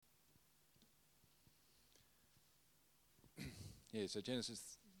Yeah, so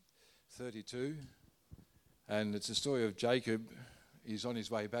Genesis 32, and it's a story of Jacob. He's on his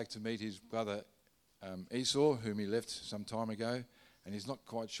way back to meet his brother Esau, whom he left some time ago, and he's not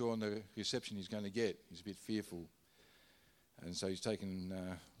quite sure on the reception he's going to get. He's a bit fearful. And so he's taken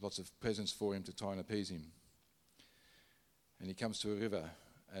lots of presents for him to try and appease him. And he comes to a river,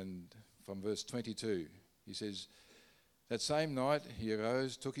 and from verse 22, he says, "That same night he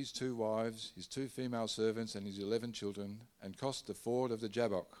arose, took his 2 wives, his 2 female servants, and his 11 children, and crossed the ford of the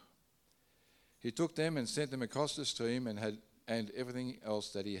Jabbok. He took them and sent them across the stream and everything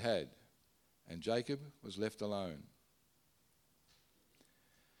else that he had. And Jacob was left alone.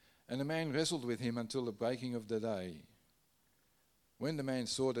 And the man wrestled with him until the breaking of the day. When the man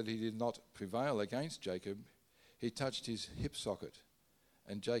saw that he did not prevail against Jacob, he touched his hip socket,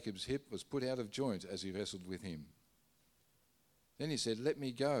 and Jacob's hip was put out of joint as he wrestled with him. Then he said, 'Let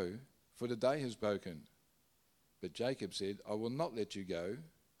me go, for the day has broken.' But Jacob said, 'I will not let you go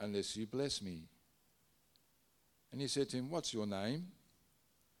unless you bless me.' And he said to him, 'What's your name?'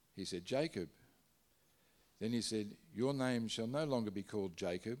 He said, 'Jacob.' Then he said, 'Your name shall no longer be called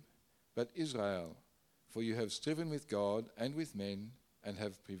Jacob, but Israel, for you have striven with God and with men and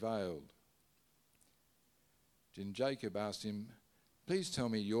have prevailed.' Then Jacob asked him, 'Please tell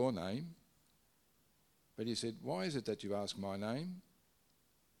me your name.' But he said, 'Why is it that you ask my name?'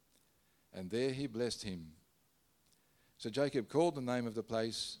 And there he blessed him. So Jacob called the name of the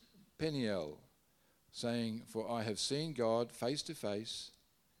place Peniel, saying, 'For I have seen God face to face,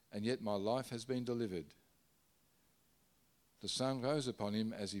 and yet my life has been delivered.' The sun rose upon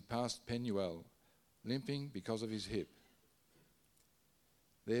him as he passed Penuel, limping because of his hip.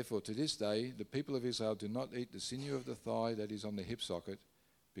 Therefore, to this day, the people of Israel do not eat the sinew of the thigh that is on the hip socket,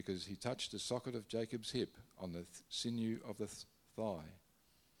 because he touched the socket of Jacob's hip on the sinew of the thigh."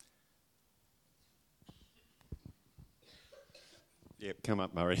 Yep, come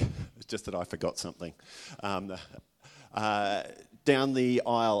up, Murray. It's just that I forgot something. Down the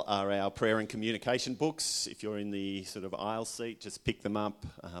aisle are our prayer and communication books. If you're in the sort of aisle seat, just pick them up,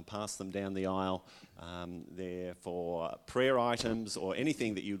 pass them down the aisle. They're for prayer items or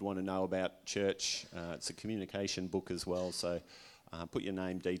anything that you'd want to know about church. It's a communication book as well, so put your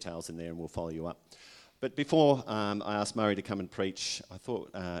name details in there and we'll follow you up. But before I asked Murray to come and preach, I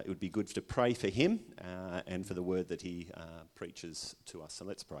thought it would be good to pray for him and for the word that he preaches to us. So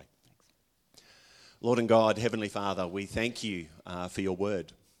let's pray. Lord and God, Heavenly Father, we thank you for your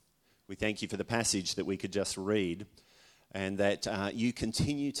word. We thank you for the passage that we could just read and that you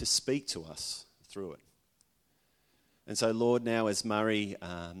continue to speak to us through it. And so, Lord, now as Murray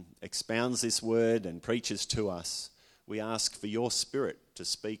expounds this word and preaches to us, we ask for your Spirit to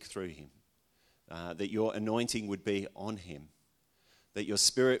speak through him, that your anointing would be on him, that your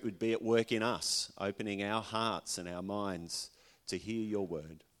Spirit would be at work in us, opening our hearts and our minds to hear your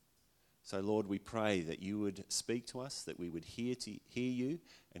word. So, Lord, we pray that you would speak to us, that we would hear you,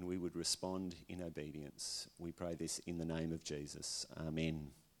 and we would respond in obedience. We pray this in the name of Jesus.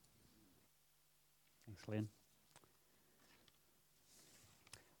 Amen. Thanks, Len.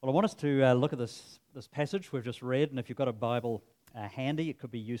 Well, I want us to look at this passage we've just read, and if you've got a Bible handy, it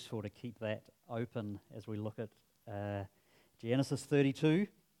could be useful to keep that open as we look at Genesis 32,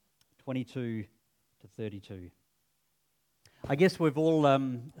 22 to 32. I guess we've all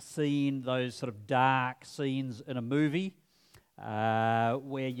seen those sort of dark scenes in a movie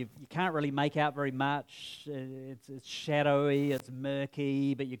where you can't really make out very much. It's shadowy, it's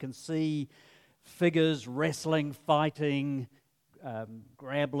murky, but you can see figures wrestling, fighting,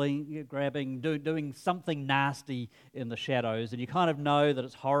 grabbing, doing something nasty in the shadows, and you kind of know that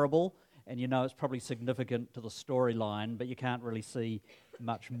it's horrible, and you know it's probably significant to the storyline, but you can't really see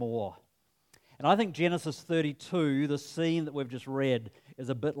much more. And I think Genesis 32, the scene that we've just read, is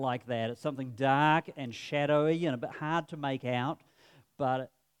a bit like that. It's something dark and shadowy and a bit hard to make out,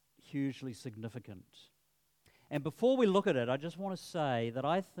 but hugely significant. And before we look at it, I just want to say that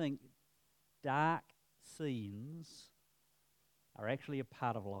I think dark scenes are actually a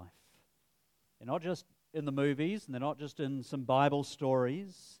part of life. They're not just in the movies, and they're not just in some Bible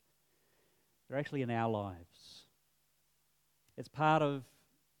stories. They're actually in our lives. It's part of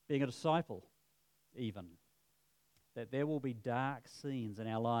being a disciple, even, that there will be dark scenes in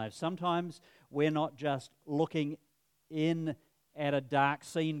our lives. Sometimes we're not just looking in at a dark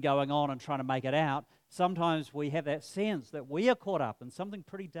scene going on and trying to make it out. Sometimes we have that sense that we are caught up in something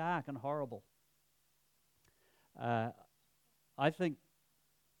pretty dark and horrible. I think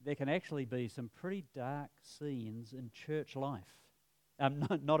there can actually be some pretty dark scenes in church life.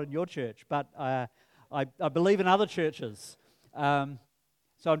 Not in your church, but I believe in other churches.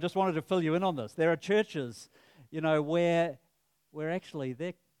 So I just wanted to fill you in on this. There are churches, where where actually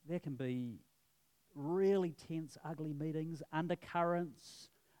there can be really tense, ugly meetings, undercurrents.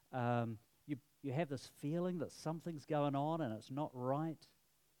 You have this feeling that something's going on and it's not right.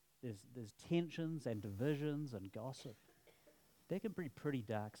 There's tensions and divisions and gossip. There can be pretty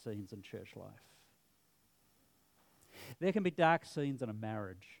dark scenes in church life. There can be dark scenes in a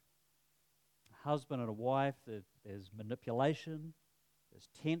marriage. A husband and a wife, there's manipulation, there's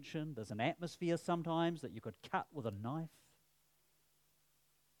tension, there's an atmosphere sometimes that you could cut with a knife.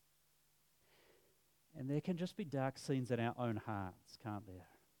 And there can just be dark scenes in our own hearts, can't there?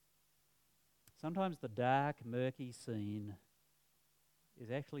 Sometimes the dark, murky scene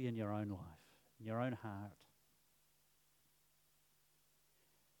is actually in your own life, in your own heart.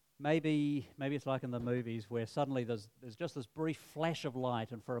 Maybe it's like in the movies where suddenly there's just this brief flash of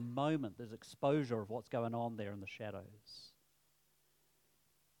light, and for a moment there's exposure of what's going on there in the shadows.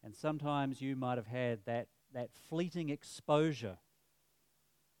 And sometimes you might have had that fleeting exposure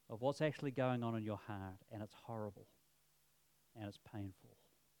of what's actually going on in your heart, and it's horrible, and it's painful.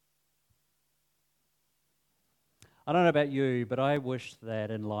 I don't know about you, but I wish that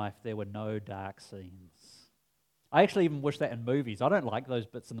in life there were no dark scenes. I actually even wish that in movies. I don't like those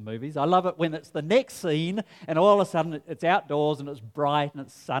bits in the movies. I love it when it's the next scene and all of a sudden it's outdoors and it's bright and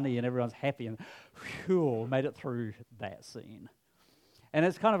it's sunny and everyone's happy and whew, made it through that scene. And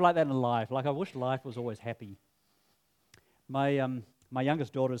it's kind of like that in life. Like I wish life was always happy. My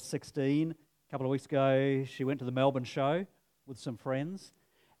youngest daughter's 16. A couple of weeks ago, she went to the Melbourne show with some friends,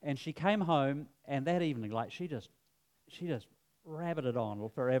 and she came home, and that evening, like she just rabbited on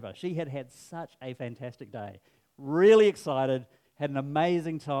forever. She had had such a fantastic day. Really excited, had an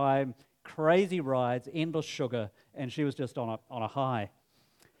amazing time, crazy rides, endless sugar, and she was just on a high.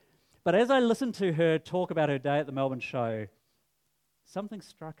 But as I listened to her talk about her day at the Melbourne show, something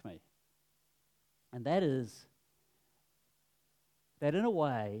struck me. And that is that in a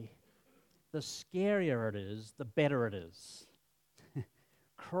way, the scarier it is, the better it is.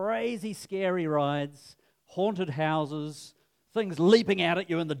 Crazy, scary rides, haunted houses, things leaping out at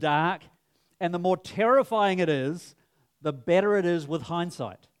you in the dark. And the more terrifying it is, the better it is with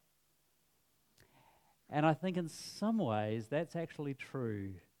hindsight. And I think in some ways that's actually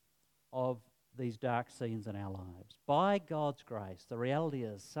true of these dark scenes in our lives. By God's grace, the reality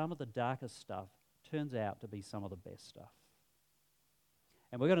is some of the darkest stuff turns out to be some of the best stuff.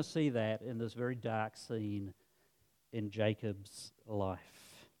 And we're going to see that in this very dark scene in Jacob's life.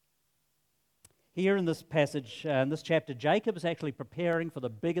 Here in this passage, in this chapter, Jacob is actually preparing for the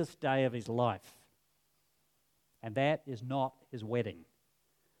biggest day of his life. And that is not his wedding.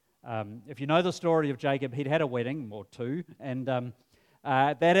 If you know the story of Jacob, he'd had a wedding, or two, and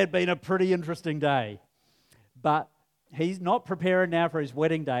that had been a pretty interesting day. But he's not preparing now for his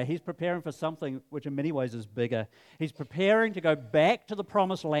wedding day. He's preparing for something which in many ways is bigger. He's preparing to go back to the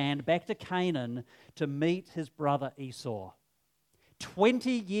promised land, back to Canaan, to meet his brother Esau.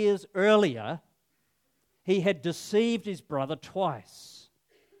 20 years earlier, he had deceived his brother twice.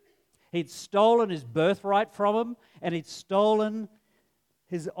 He'd stolen his birthright from him, and he'd stolen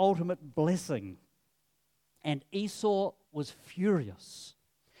his ultimate blessing. And Esau was furious.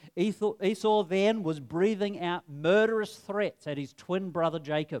 Esau then was breathing out murderous threats at his twin brother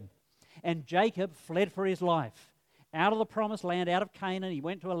Jacob. And Jacob fled for his life. Out of the promised land, out of Canaan, he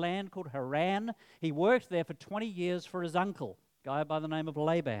went to a land called Haran. He worked there for 20 years for his uncle, a guy by the name of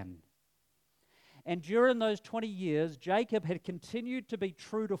Laban. And during those 20 years, Jacob had continued to be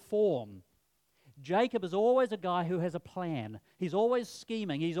true to form. Jacob is always a guy who has a plan. He's always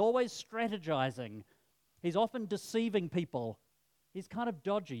scheming. He's always strategizing. He's often deceiving people. He's kind of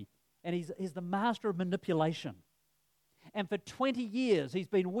dodgy. And he's the master of manipulation. And for 20 years, he's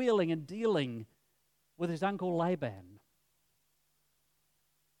been wheeling and dealing with his uncle Laban.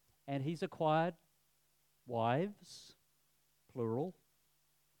 And he's acquired wives, plural,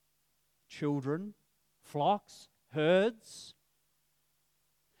 children, flocks, herds.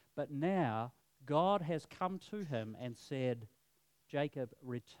 But now God has come to him and said, Jacob,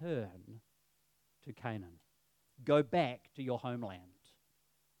 return to Canaan. Go back to your homeland.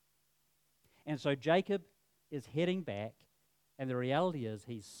 And so Jacob is heading back, and the reality is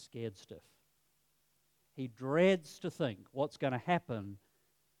he's scared stiff. He dreads to think what's going to happen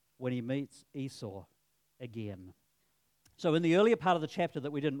when he meets Esau again. So in the earlier part of the chapter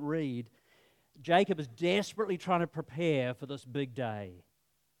that we didn't read, Jacob is desperately trying to prepare for this big day.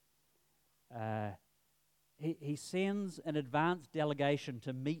 He sends an advance delegation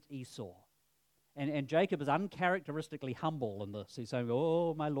to meet Esau. And Jacob is uncharacteristically humble in this. He's saying,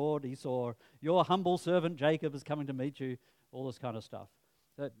 oh, my lord Esau, your humble servant Jacob is coming to meet you, all this kind of stuff.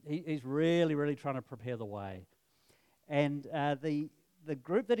 So he's really, really trying to prepare the way. And the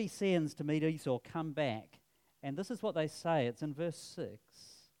group that he sends to meet Esau come back, and this is what they say. It's in verse 6.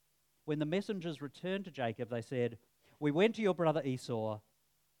 When the messengers returned to Jacob, they said, "We went to your brother Esau,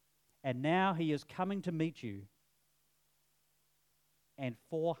 and now he is coming to meet you, and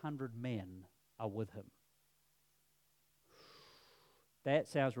 400 men are with him." That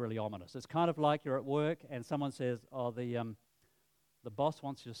sounds really ominous. It's kind of like you're at work and someone says, "Oh, the boss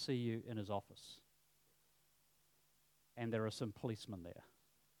wants to see you in his office." And there are some policemen there.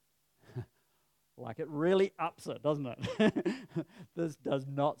 Like, it really ups it, doesn't it? This does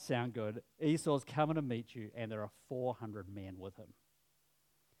not sound good. Esau's coming to meet you, and there are 400 men with him.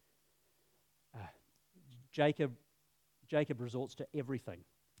 Jacob resorts to everything.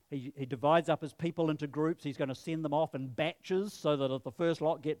 He divides up his people into groups. He's going to send them off in batches so that if the first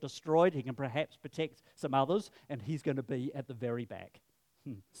lot get destroyed, he can perhaps protect some others, and he's going to be at the very back.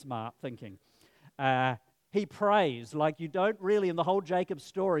 Smart thinking. He prays. Like, you don't really, in the whole Jacob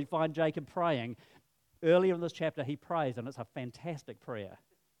story, find Jacob praying. Earlier in this chapter, he prays, and it's a fantastic prayer.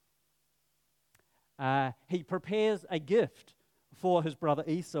 He prepares a gift for his brother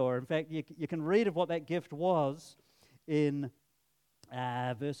Esau. In fact, you can read of what that gift was in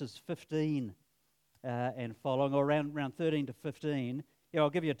verses 15 and following, or around 13 to 15. Yeah, I'll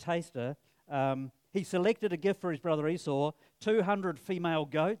give you a taster. He selected a gift for his brother Esau: 200 female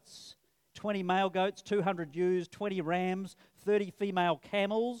goats, 20 male goats, 200 ewes, 20 rams, 30 female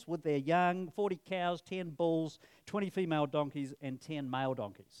camels with their young, 40 cows, 10 bulls, 20 female donkeys, and 10 male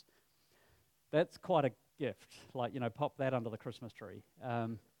donkeys. That's quite a gift. Like, pop that under the Christmas tree.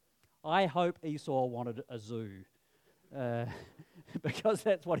 I hope Esau wanted a zoo, because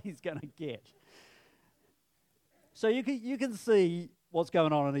that's what he's going to get. So you can see what's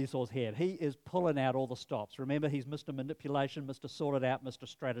going on in Esau's head. He is pulling out all the stops. Remember, he's Mr. Manipulation, Mr. Sort It Out, Mr.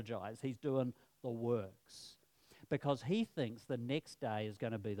 Strategize. He's doing the works because he thinks the next day is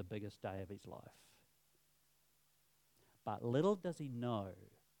going to be the biggest day of his life. But little does he know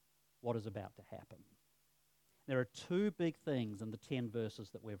what is about to happen. There are two big things in the 10 verses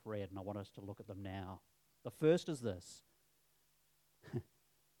that we've read, and I want us to look at them now. The first is this: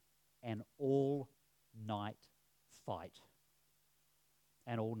 an all-night fight.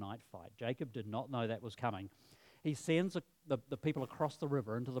 An all-night fight. Jacob did not know that was coming. He sends the people across the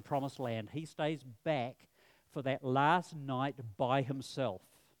river into the promised land. He stays back for that last night by himself.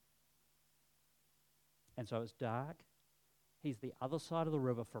 And so it's dark. He's the other side of the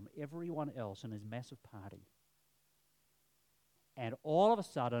river from everyone else in his massive party. And all of a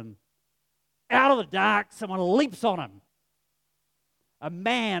sudden, out of the dark, someone leaps on him. A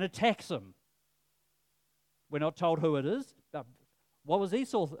man attacks him. We're not told who it is. What was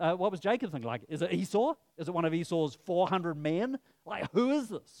Jacob thinking? Like, is it Esau? Is it one of Esau's 400 men? Like, who is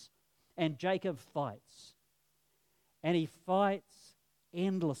this? And Jacob fights. And he fights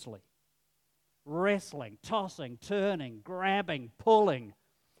endlessly. Wrestling, tossing, turning, grabbing, pulling.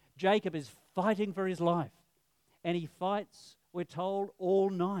 Jacob is fighting for his life. And he fights, we're told, all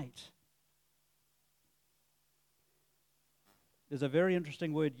night. There's a very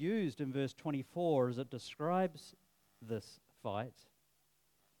interesting word used in verse 24 as it describes this fight.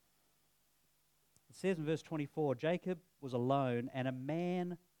 It says in verse 24, Jacob was alone, and a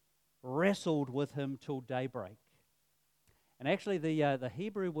man wrestled with him till daybreak. And actually, the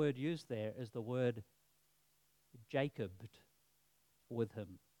Hebrew word used there is the word Jacobed with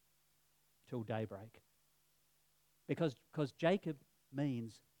him till daybreak. Because Jacob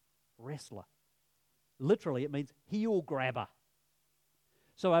means wrestler. Literally, it means heel grabber.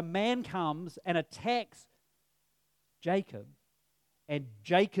 So a man comes and attacks Jacob, and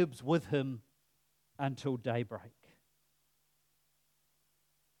Jacob's with him until daybreak.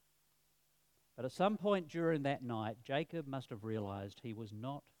 But at some point during that night, Jacob must have realized he was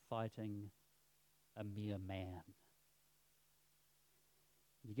not fighting a mere man.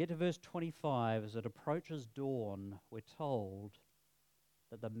 You get to verse 25, as it approaches dawn, we're told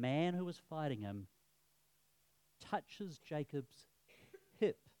that the man who was fighting him touches Jacob's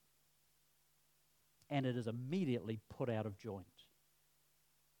hip, and it is immediately put out of joint.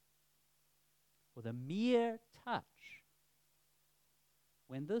 With a mere touch,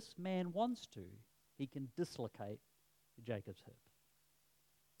 when this man wants to, he can dislocate Jacob's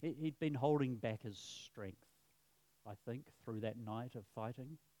hip. He'd been holding back his strength, I think, through that night of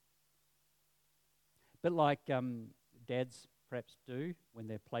fighting. A bit like dads perhaps do when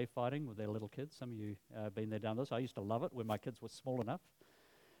they're play fighting with their little kids. Some of you have been there, done this. I used to love it when my kids were small enough.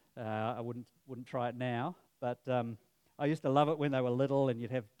 I wouldn't try it now, but I used to love it when they were little and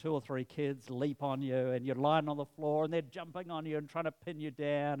you'd have 2 or 3 kids leap on you and you're lying on the floor and they're jumping on you and trying to pin you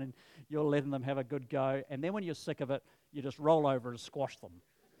down and you're letting them have a good go. And then when you're sick of it, you just roll over and squash them.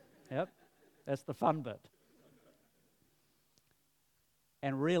 Yep, that's the fun bit.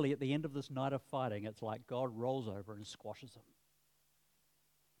 And really, at the end of this night of fighting, it's like God rolls over and squashes them.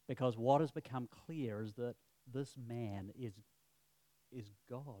 Because what has become clear is that this man is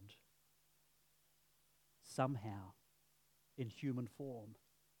God. Somehow, in human form,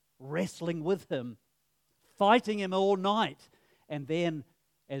 wrestling with him, fighting him all night. And then,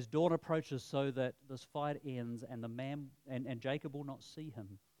 as dawn approaches so that this fight ends and the man and Jacob will not see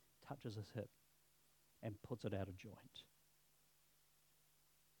him, touches his hip and puts it out of joint.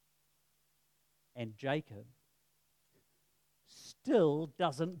 And Jacob still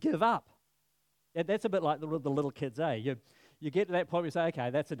doesn't give up. That's a bit like the little kids, eh? You get to that point where you say, okay,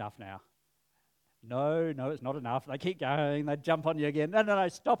 that's enough now. No, it's not enough. They keep going. They jump on you again. No,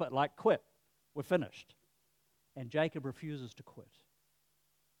 stop it. Like, quit. We're finished. And Jacob refuses to quit.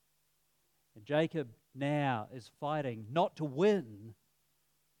 And Jacob now is fighting not to win,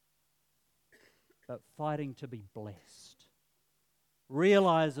 but fighting to be blessed.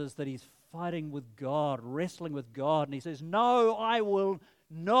 Realizes that he's fighting with God, wrestling with God, and he says, no, I will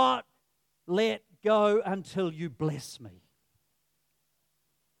not let go until you bless me.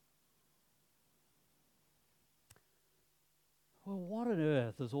 Well, what on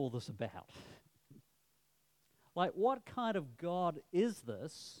earth is all this about? Like, what kind of God is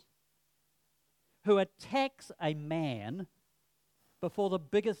this who attacks a man before the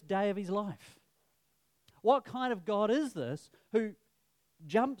biggest day of his life? What kind of God is this who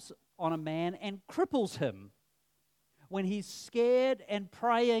jumps on a man and cripples him when he's scared and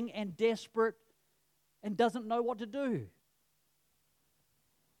praying and desperate and doesn't know what to do?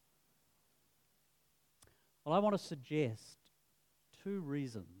 Well, I want to suggest 2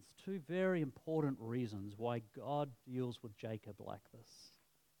 reasons, 2 very important reasons why God deals with Jacob like this.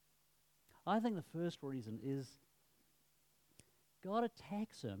 I think the first reason is God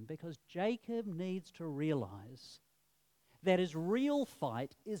attacks him because Jacob needs to realize that his real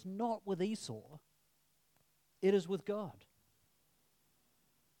fight is not with Esau, it is with God.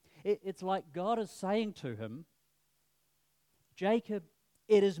 It's like God is saying to him, Jacob,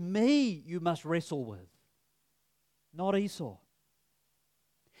 it is me you must wrestle with, not Esau.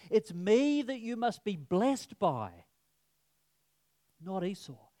 It's me that you must be blessed by, not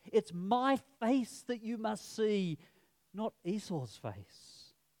Esau. It's my face that you must see, not Esau's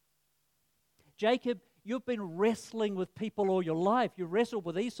face. Jacob, you've been wrestling with people all your life. You wrestled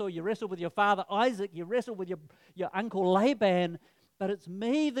with Esau, you wrestled with your father Isaac, you wrestled with your uncle Laban, but it's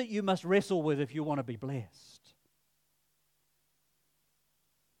me that you must wrestle with if you want to be blessed.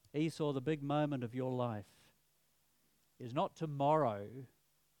 Esau, the big moment of your life is not tomorrow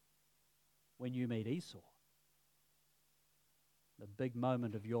when you meet Esau. The big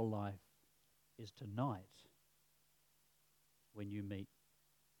moment of your life is tonight when you meet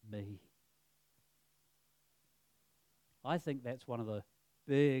me. I think that's one of the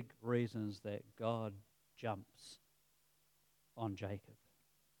big reasons that God jumps on Jacob.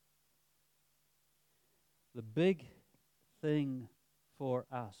 The big thing for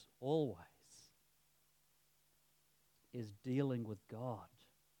us always is dealing with God.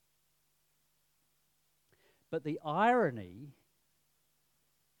 But the irony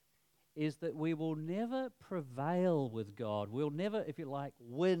is that we will never prevail with God. We'll never, if you like,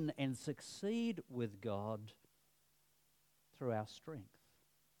 win and succeed with God through our strength.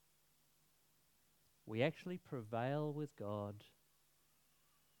 We actually prevail with God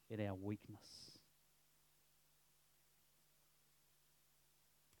in our weakness.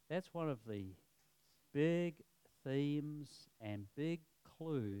 That's one of the big themes and big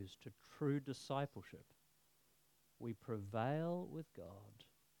clues to true discipleship. We prevail with God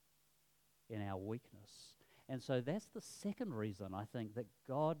in our weakness. And so that's the second reason, I think, that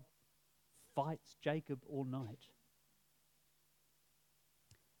God fights Jacob all night.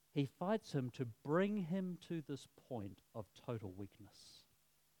 He fights him to bring him to this point of total weakness.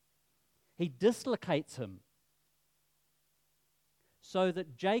 He dislocates him so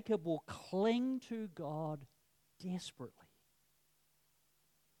that Jacob will cling to God desperately.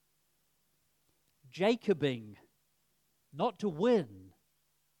 Jacobing, not to win,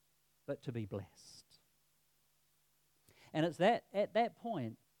 but to be blessed. And it's at that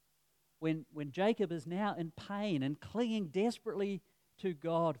point when Jacob is now in pain and clinging desperately to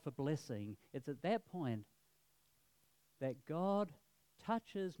God for blessing, it's at that point that God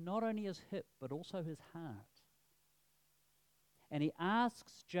touches not only his hip but also his heart. And he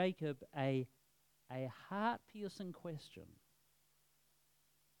asks Jacob a a heart-piercing question.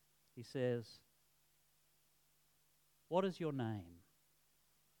 He says, "What is your name?"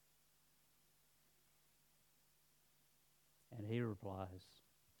 And he replies,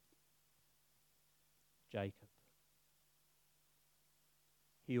 "Jacob,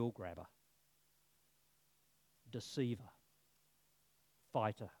 heel grabber, deceiver,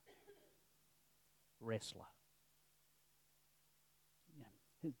 fighter, wrestler."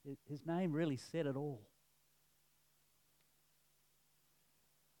 His name really said it all.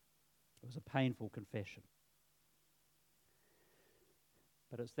 It was a painful confession.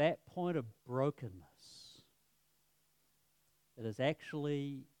 But it's that point of brokenness that is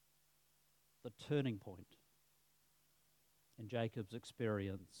actually the turning point in Jacob's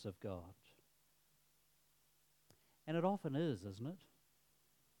experience of God. And it often is, isn't it?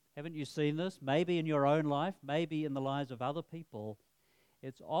 Haven't you seen this? Maybe in your own life, maybe in the lives of other people.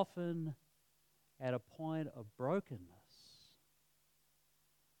 It's often at a point of brokenness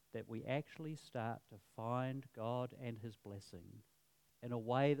that we actually start to find God and His blessing in a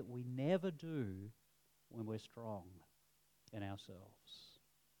way that we never do when we're strong in ourselves.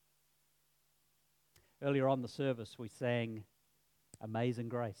 Earlier on in the service, we sang Amazing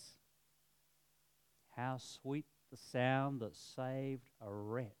Grace. How sweet the sound that saved a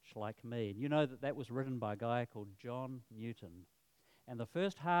wretch like me. And you know that was written by a guy called John Newton. And the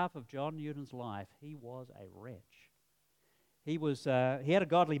first half of John Newton's life, he was a wretch. He had a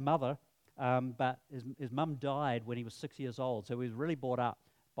godly mother, but his mum died when he was 6 years old, so he was really brought up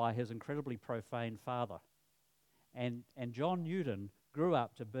by his incredibly profane father. And John Newton grew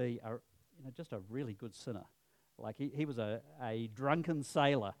up to be just a really good sinner. Like he was a drunken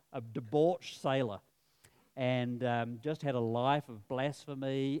sailor, a debauched sailor, and just had a life of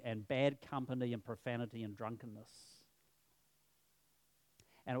blasphemy and bad company and profanity and drunkenness.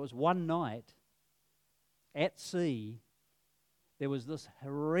 And it was one night at sea, there was this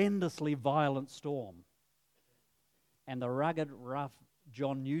horrendously violent storm. And the rugged, rough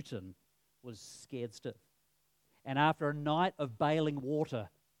John Newton was scared stiff. And after a night of bailing water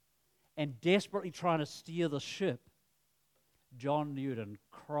and desperately trying to steer the ship, John Newton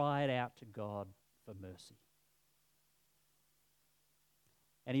cried out to God for mercy.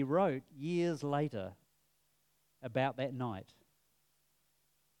 And he wrote years later about that night.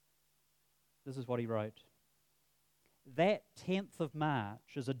 This is what he wrote. That 10th of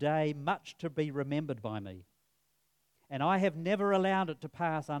March is a day much to be remembered by me, and I have never allowed it to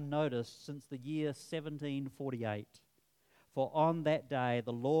pass unnoticed since the year 1748. For on that day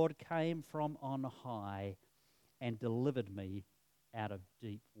the Lord came from on high and delivered me out of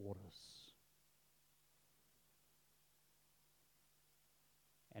deep waters.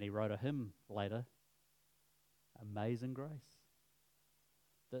 And he wrote a hymn later, Amazing Grace,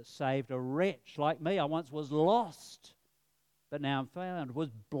 that saved a wretch like me. I once was lost, but now I'm found,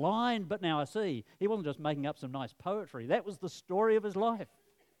 was blind, but now I see. He wasn't just making up some nice poetry. That was the story of his life.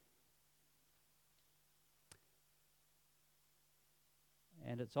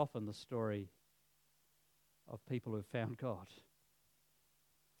 And it's often the story of people who've found God.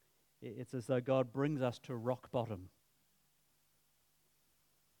 It's as though God brings us to rock bottom,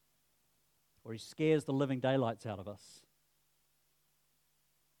 or He scares the living daylights out of us.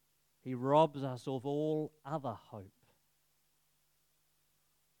 He robs us of all other hope.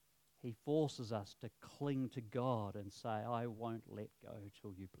 He forces us to cling to God and say, I won't let go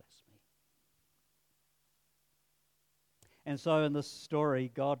till you bless me. And so in this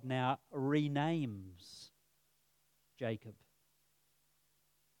story, God now renames Jacob.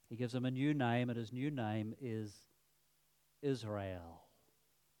 He gives him a new name, and his new name is Israel.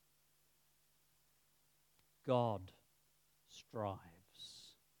 God strives.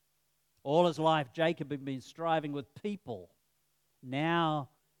 All his life, Jacob had been striving with people. Now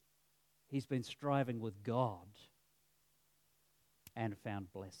he's been striving with God and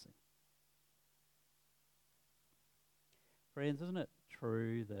found blessing. Friends, isn't it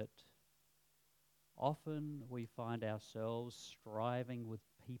true that often we find ourselves striving with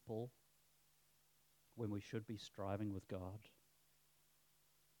people when we should be striving with God?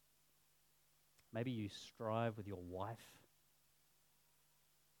 Maybe you strive with your wife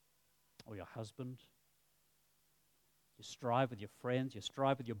or your husband. You strive with your friends. You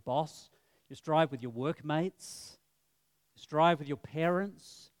strive with your boss. You strive with your workmates. You strive with your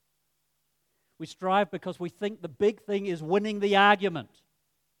parents. We strive because we think the big thing is winning the argument.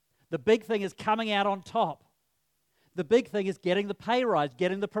 The big thing is coming out on top. The big thing is getting the pay rise,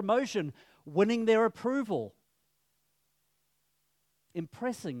 getting the promotion, winning their approval,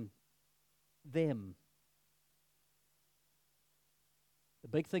 impressing them. The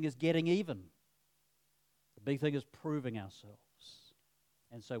big thing is getting even The big thing is proving ourselves.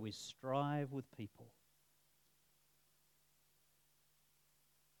 And so we strive with people.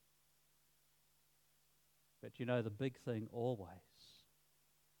 But you know, the big thing always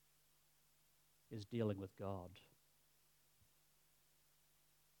is dealing with God.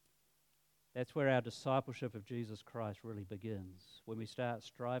 That's where our discipleship of Jesus Christ really begins, when we start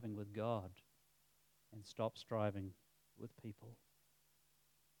striving with God and stop striving with people.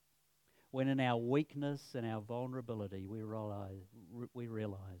 When in our weakness and our vulnerability we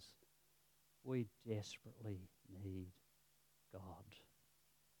realize we desperately need God.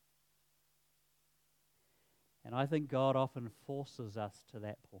 And I think God often forces us to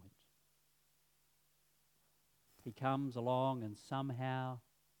that point. He comes along and somehow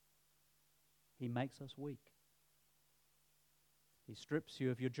He makes us weak. He strips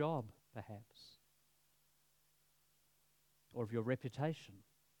you of your job, perhaps, or of your reputation,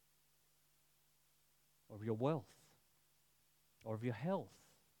 or of your wealth, or of your health.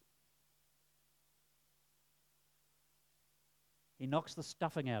 He knocks the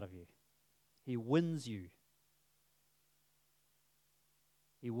stuffing out of you. He wins you.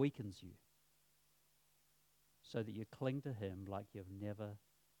 He weakens you so that you cling to Him like you've never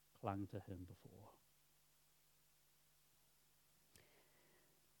clung to Him before.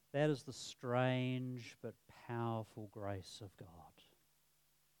 That is the strange but powerful grace of God,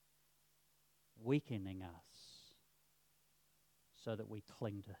 weakening us so that we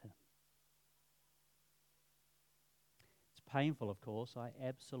cling to Him. It's painful, of course. I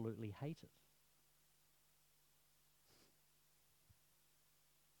absolutely hate it.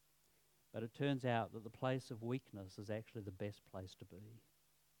 But it turns out that the place of weakness is actually the best place to be.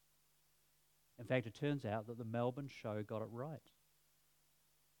 In fact, it turns out that the Melbourne show got it right.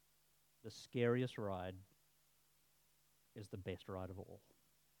 The scariest ride is the best ride of all.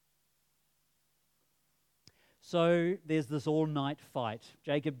 So there's this all-night fight.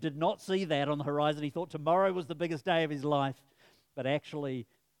 Jacob did not see that on the horizon. He thought tomorrow was the biggest day of his life. But actually,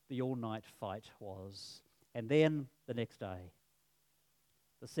 the all-night fight was. And then the next day.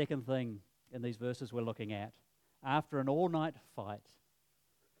 The second thing in these verses we're looking at, after an all-night fight,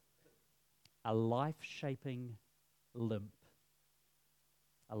 a life-shaping limp.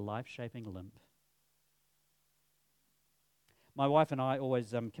 A life-shaping limp. My wife and I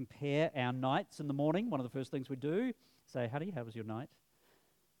always compare our nights in the morning. One of the first things we do, say, honey, how was your night?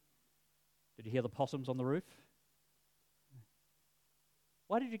 Did you hear the possums on the roof?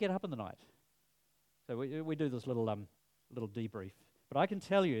 Why did you get up in the night? So we do this little debrief. But I can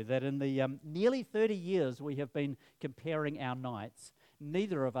tell you that in the nearly 30 years we have been comparing our nights,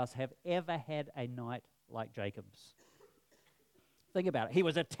 neither of us have ever had a night like Jacob's. Think about it. He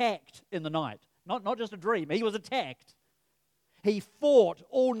was attacked in the night. Not just a dream. He was attacked. He fought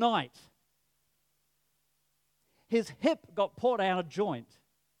all night. His hip got put out of joint.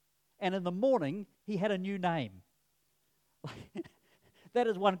 And in the morning, he had a new name. That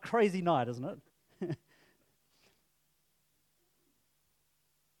is one crazy night, isn't it?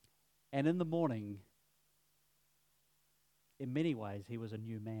 And in the morning, in many ways, he was a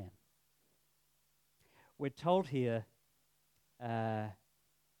new man. We're told here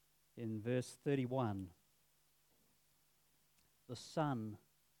in verse 31, the sun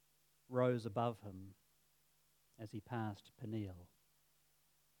rose above him as he passed Peniel.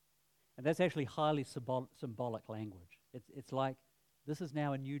 And that's actually highly symbolic language. It's like this is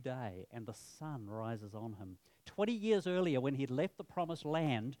now a new day and the sun rises on him. 20 years earlier, when he'd left the promised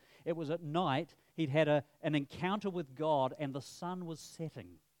land, it was at night, he'd had an encounter with God and the sun was setting.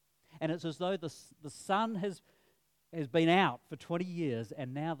 And it's as though the sun has been out for 20 years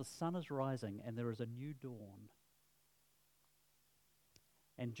and now the sun is rising and there is a new dawn.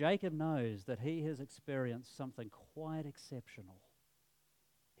 And Jacob knows that he has experienced something quite exceptional.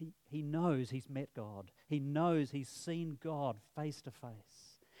 He knows he's met God. He knows he's seen God face to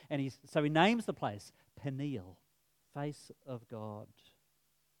face. And so he names the place Peniel, face of God.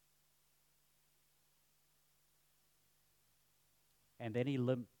 And then he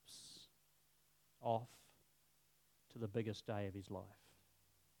limps off to the biggest day of his life.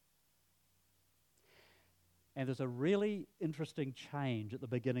 And there's a really interesting change at the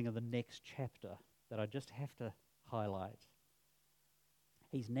beginning of the next chapter that I just have to highlight.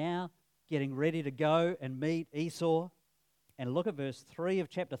 He's now getting ready to go and meet Esau. And look at verse 3 of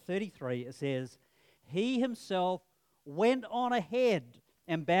chapter 33. It says, he himself went on ahead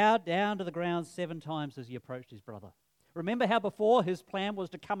and bowed down to the ground 7 times as he approached his brother. Remember how before his plan was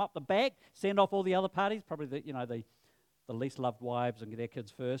to come up the back, send off all the other parties, probably the least loved wives and their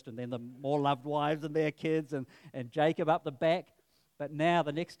kids first, and then the more loved wives and their kids, and Jacob up the back. But now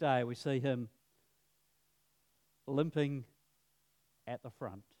the next day we see him limping at the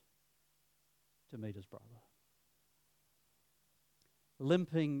front to meet his brother.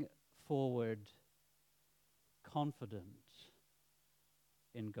 Limping forward, confident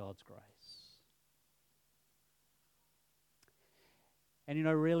in God's grace. And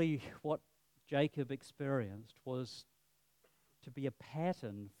really what Jacob experienced was to be a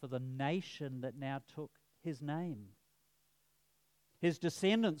pattern for the nation that now took his name. His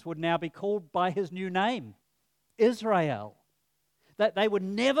descendants would now be called by his new name, Israel. That they would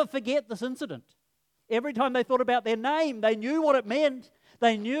never forget this incident. Every time they thought about their name, they knew what it meant.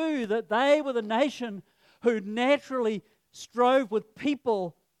 They knew that they were the nation who naturally strove with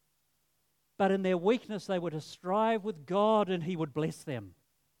people, but in their weakness they were to strive with God and He would bless them.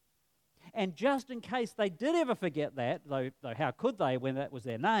 And just in case they did ever forget that, though how could they when that was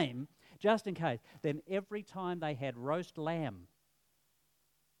their name, just in case, then every time they had roast lamb,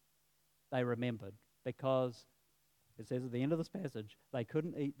 they remembered, because it says at the end of this passage, they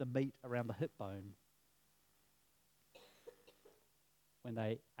couldn't eat the meat around the hip bone when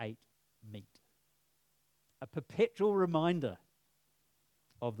they ate meat. A perpetual reminder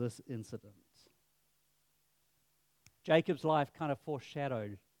of this incident. Jacob's life kind of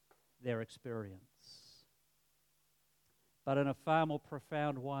foreshadowed their experience. But in a far more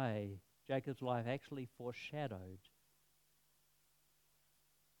profound way, Jacob's life actually foreshadowed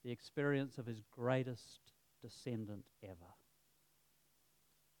the experience of his greatest descendant ever.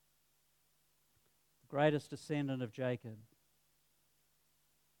 The greatest descendant of Jacob,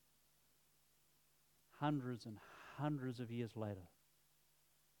 hundreds and hundreds of years later,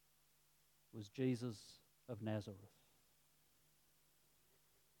 was Jesus of Nazareth.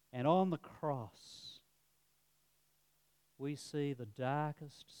 And on the cross, we see the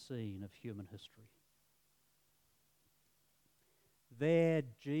darkest scene of human history. There,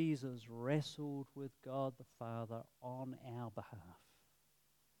 Jesus wrestled with God the Father on our behalf.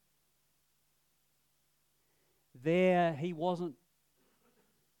 There, he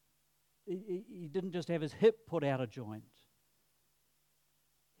didn't just have his hip put out of joint.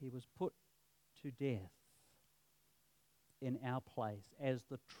 He was put to death in our place as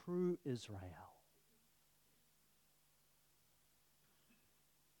the true Israel.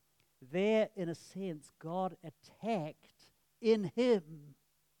 There, in a sense, God attacked in him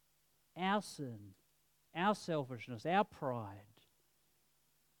our sin, our selfishness, our pride,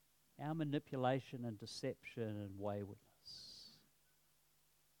 our manipulation and deception and waywardness.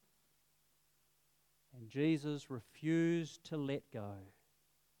 And Jesus refused to let go,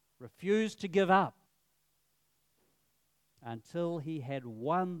 refused to give up until he had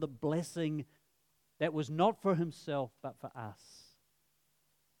won the blessing that was not for himself but for us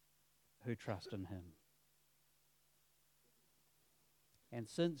who trust in him. And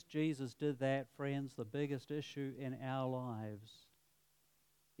since Jesus did that, friends, the biggest issue in our lives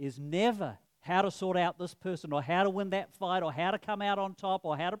is never how to sort out this person or how to win that fight or how to come out on top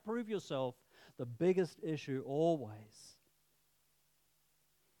or how to prove yourself. The biggest issue always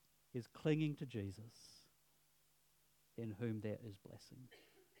is clinging to Jesus, in whom there is blessing.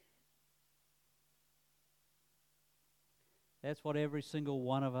 That's what every single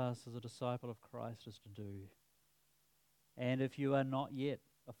one of us as a disciple of Christ is to do. And if you are not yet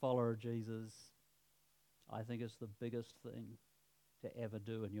a follower of Jesus, I think it's the biggest thing to ever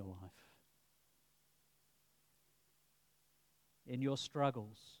do in your life. In your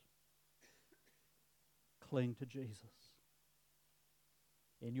struggles, cling to Jesus.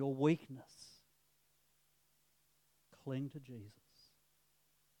 In your weakness, cling to Jesus.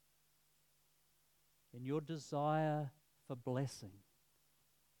 In your desire for blessing,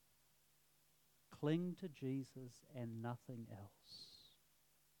 cling to Jesus and nothing else.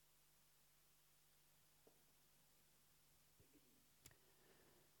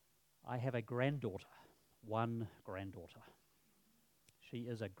 I have a granddaughter, one granddaughter. She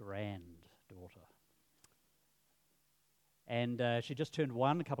is a granddaughter. And she just turned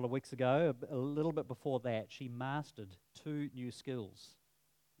one a couple of weeks ago. A little bit before that, she mastered 2 new skills.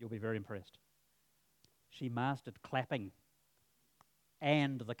 You'll be very impressed. She mastered clapping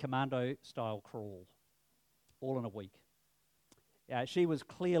and the commando-style crawl, all in a week. She was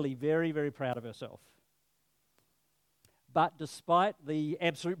clearly very, very proud of herself. But despite the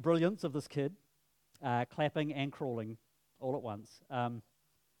absolute brilliance of this kid, clapping and crawling all at once,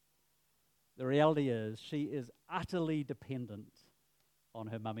 the reality is she is utterly dependent on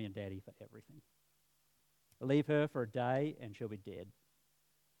her mummy and daddy for everything. Leave her for a day and she'll be dead.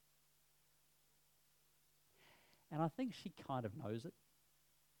 And I think she kind of knows it.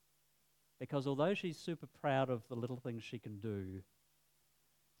 Because although she's super proud of the little things she can do,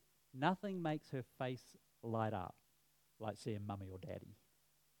 nothing makes her face light up like seeing mummy or daddy.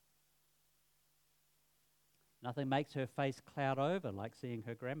 Nothing makes her face cloud over like seeing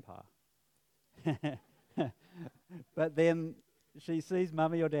her grandpa. But then she sees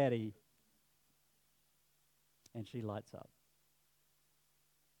mummy or daddy and she lights up.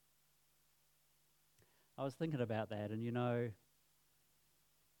 I was thinking about that, and you know,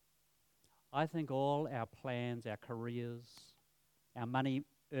 I think all our plans, our careers, our money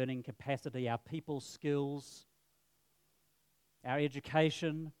earning capacity, our people skills, our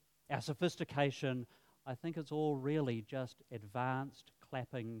education, our sophistication, I think it's all really just advanced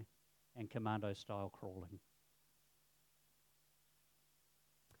clapping and commando style crawling.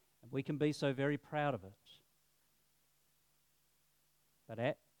 And we can be so very proud of it. But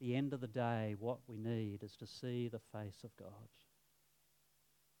at the end of the day, what we need is to see the face of God,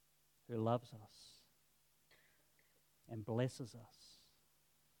 who loves us and blesses us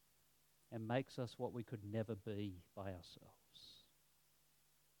and makes us what we could never be by ourselves.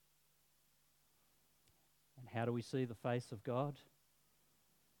 And how do we see the face of God?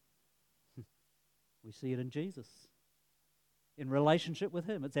 We see it in Jesus, in relationship with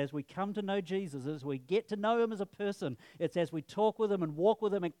Him. It's as we come to know Jesus, as we get to know Him as a person, it's as we talk with Him and walk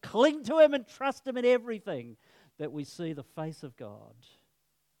with Him and cling to Him and trust Him in everything that we see the face of God.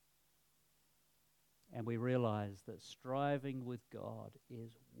 And we realize that striving with God is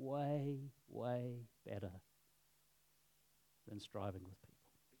way, way better than striving with people.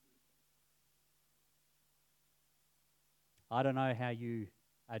 I don't know how you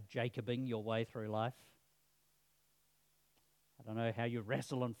are Jacobing your way through life. I don't know how you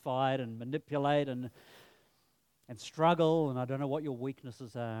wrestle and fight and manipulate and struggle, and I don't know what your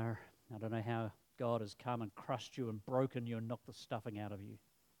weaknesses are. I don't know how God has come and crushed you and broken you and knocked the stuffing out of you.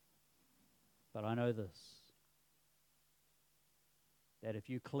 But I know this, that if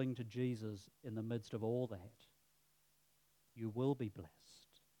you cling to Jesus in the midst of all that, you will be blessed.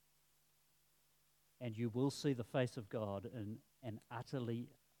 And you will see the face of God in an utterly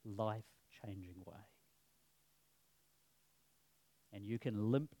life-changing way. And you can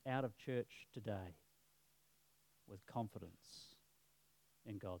limp out of church today with confidence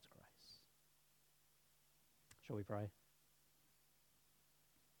in God's grace. Shall we pray?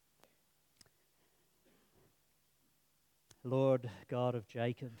 Lord, God of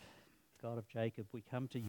Jacob, we come to you.